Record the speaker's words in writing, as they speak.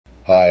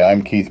Hi,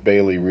 I'm Keith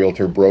Bailey,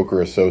 Realtor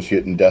Broker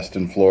Associate in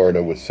Destin,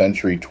 Florida with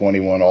Century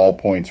 21 All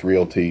Points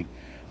Realty.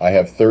 I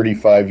have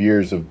 35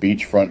 years of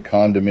beachfront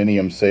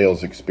condominium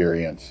sales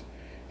experience.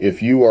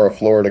 If you are a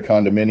Florida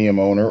condominium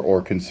owner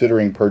or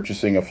considering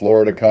purchasing a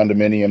Florida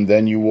condominium,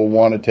 then you will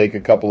want to take a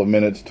couple of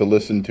minutes to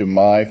listen to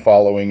my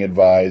following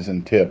advice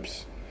and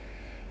tips.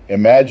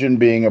 Imagine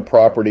being a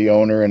property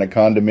owner in a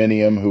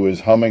condominium who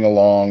is humming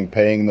along,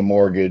 paying the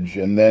mortgage,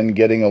 and then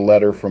getting a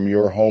letter from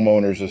your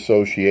homeowners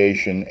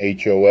association,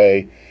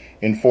 HOA,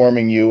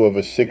 informing you of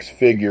a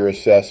six-figure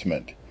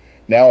assessment.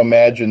 Now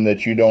imagine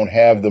that you don't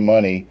have the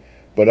money,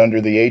 but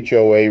under the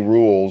HOA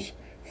rules,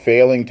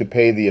 failing to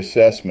pay the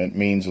assessment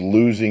means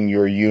losing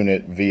your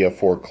unit via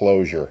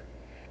foreclosure.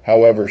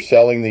 However,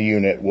 selling the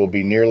unit will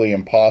be nearly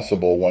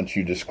impossible once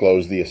you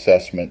disclose the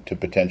assessment to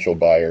potential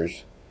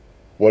buyers.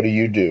 What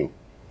do?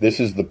 This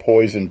is the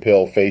poison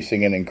pill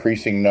facing an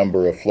increasing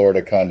number of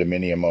Florida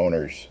condominium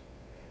owners.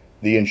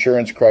 The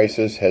insurance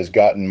crisis has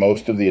gotten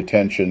most of the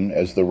attention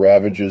as the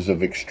ravages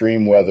of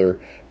extreme weather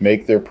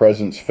make their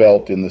presence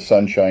felt in the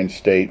Sunshine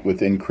State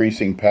with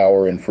increasing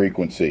power and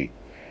frequency.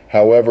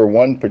 However,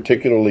 one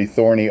particularly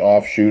thorny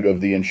offshoot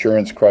of the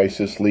insurance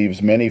crisis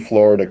leaves many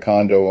Florida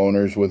condo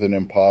owners with an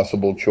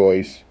impossible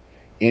choice.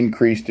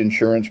 Increased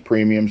insurance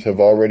premiums have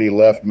already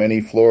left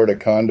many Florida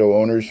condo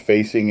owners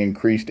facing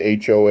increased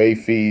HOA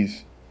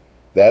fees.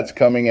 That's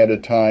coming at a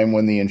time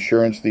when the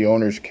insurance the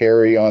owners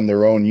carry on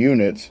their own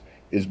units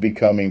is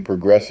becoming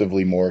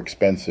progressively more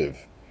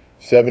expensive.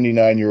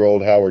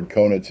 79-year-old Howard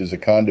Konitz is a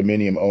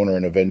condominium owner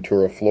in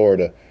Ventura,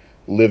 Florida,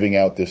 living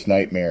out this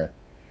nightmare.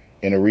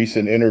 In a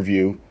recent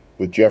interview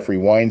with Jeffrey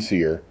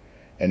Weinseer,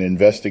 an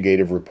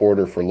investigative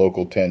reporter for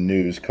Local 10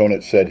 News,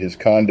 Konitz said his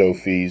condo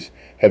fees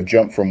have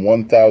jumped from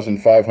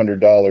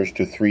 $1,500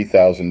 to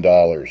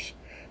 $3,000.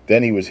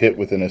 Then he was hit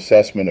with an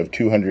assessment of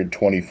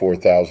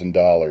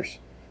 $224,000.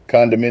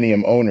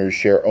 Condominium owners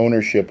share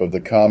ownership of the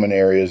common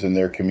areas in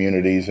their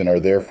communities and are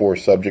therefore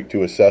subject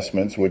to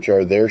assessments which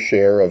are their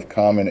share of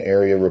common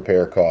area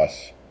repair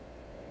costs.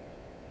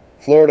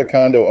 Florida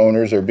condo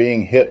owners are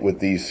being hit with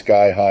these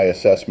sky-high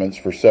assessments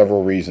for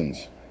several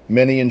reasons.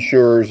 Many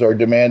insurers are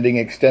demanding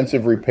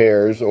extensive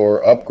repairs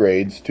or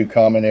upgrades to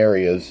common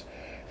areas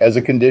as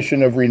a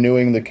condition of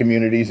renewing the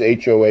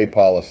community's HOA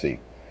policy.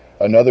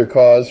 Another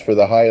cause for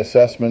the high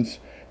assessments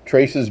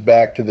traces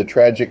back to the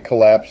tragic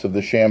collapse of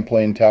the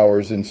Champlain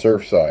Towers in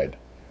Surfside.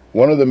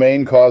 One of the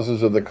main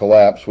causes of the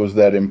collapse was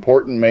that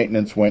important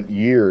maintenance went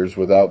years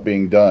without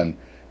being done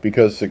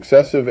because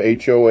successive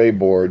HOA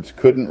boards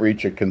couldn't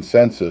reach a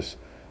consensus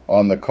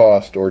on the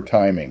cost or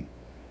timing.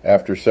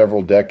 After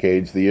several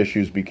decades, the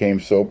issues became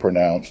so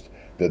pronounced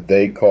that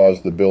they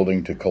caused the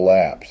building to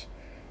collapse.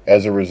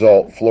 As a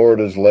result,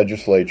 Florida's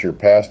legislature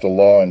passed a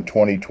law in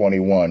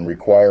 2021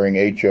 requiring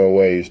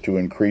HOAs to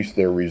increase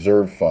their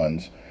reserve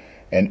funds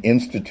and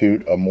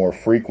institute a more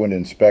frequent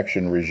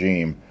inspection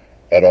regime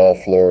at all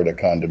Florida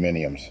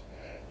condominiums.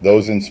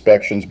 Those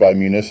inspections by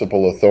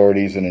municipal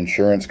authorities and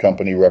insurance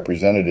company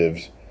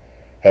representatives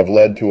have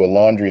led to a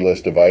laundry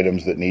list of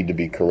items that need to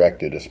be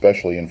corrected,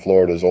 especially in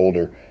Florida's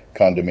older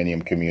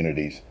condominium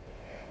communities.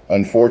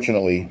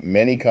 Unfortunately,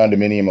 many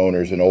condominium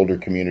owners in older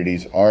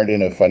communities aren't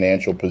in a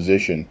financial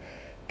position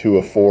to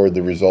afford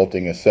the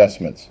resulting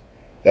assessments.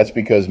 That's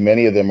because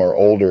many of them are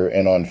older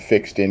and on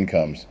fixed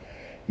incomes.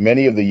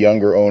 Many of the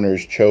younger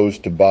owners chose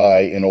to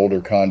buy in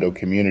older condo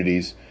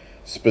communities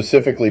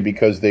specifically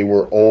because they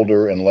were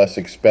older and less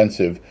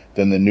expensive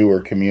than the newer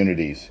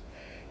communities.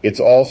 It's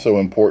also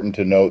important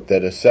to note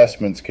that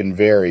assessments can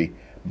vary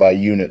by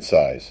unit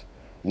size.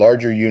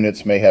 Larger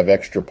units may have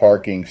extra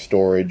parking,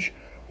 storage,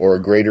 or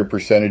a greater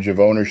percentage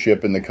of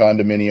ownership in the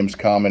condominium's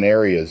common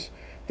areas.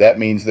 That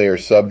means they are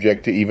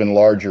subject to even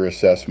larger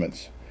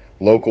assessments.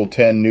 Local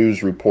 10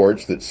 News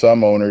reports that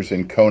some owners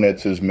in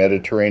Konitz's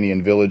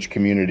Mediterranean Village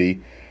community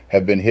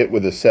have been hit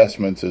with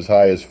assessments as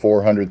high as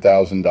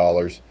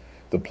 $400,000.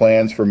 The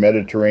plans for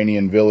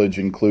Mediterranean Village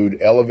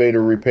include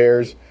elevator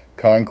repairs,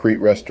 concrete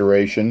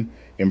restoration,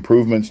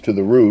 improvements to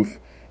the roof,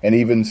 and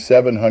even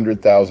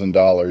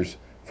 $700,000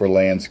 for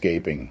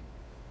landscaping.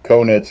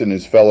 Konitz and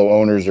his fellow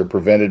owners are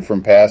prevented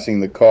from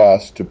passing the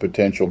costs to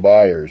potential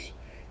buyers.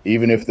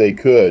 Even if they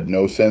could,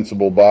 no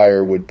sensible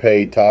buyer would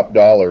pay top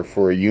dollar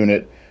for a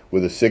unit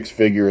with a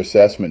six-figure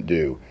assessment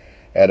due.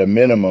 At a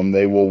minimum,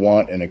 they will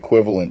want an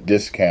equivalent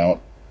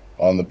discount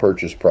on the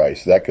purchase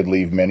price. That could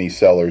leave many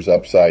sellers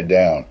upside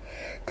down.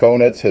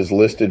 Konitz has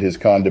listed his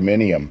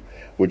condominium,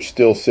 which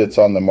still sits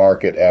on the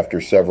market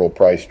after several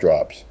price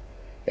drops.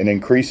 An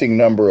increasing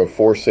number of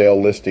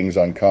for-sale listings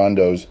on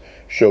condos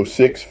show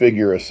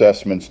six-figure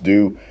assessments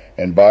due,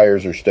 and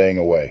buyers are staying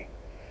away.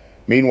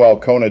 Meanwhile,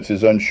 Konitz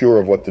is unsure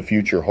of what the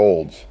future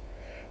holds.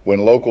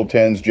 When Local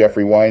 10's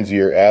Jeffrey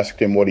Weinseer asked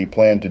him what he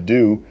planned to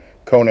do,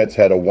 Konitz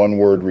had a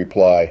one-word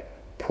reply: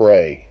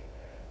 pray.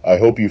 I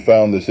hope you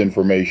found this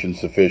information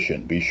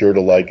sufficient. Be sure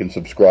to like and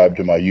subscribe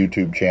to my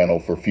YouTube channel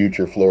for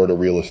future Florida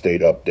real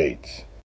estate updates.